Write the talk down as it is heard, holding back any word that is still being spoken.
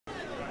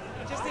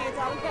just the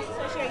Italian Press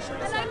Association.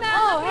 Hello, Mel.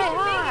 Oh,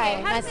 Lovely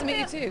hey, hi. to meet you.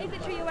 Nice to meet you too. Is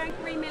it true you're wearing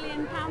 £3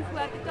 million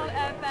worth of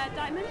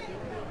diamonds?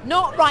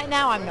 Not right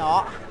now, I'm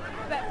not.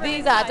 But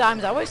These are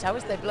diamonds. I wish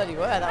they bloody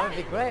were. That would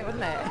be great,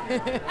 wouldn't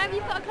it?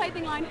 You've got a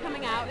clothing line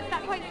coming out. Is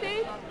that quite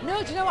soon?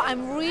 No, do you know what?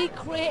 I'm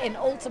recreating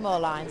Ultimo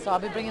line, so I'll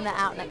be bringing that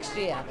out next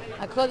year.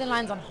 My clothing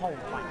line's on hold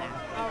right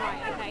now. All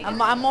right, okay.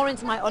 I'm more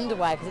into my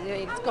underwear because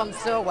it's gone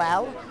so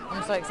well.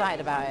 I'm so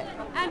excited about it.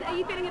 And are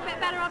you feeling a bit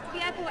better after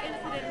the airport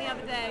incident the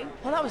other day?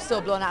 Well, that was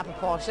so blown out of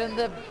proportion.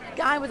 The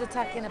guy was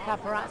attacking a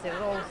paparazzi. It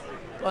was all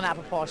blown out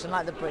of proportion,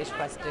 like the British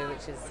press do,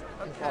 which is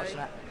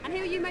unfortunate. And who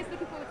are you most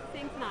looking forward to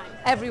seeing tonight?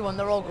 Everyone,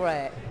 they're all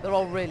great. They're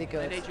all really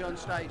good. They need you on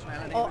stage,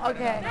 Melanie. Oh,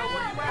 okay.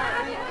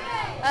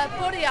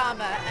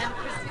 BODYAMR and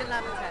Christian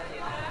Laverton.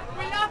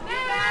 We love you,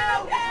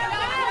 Mel!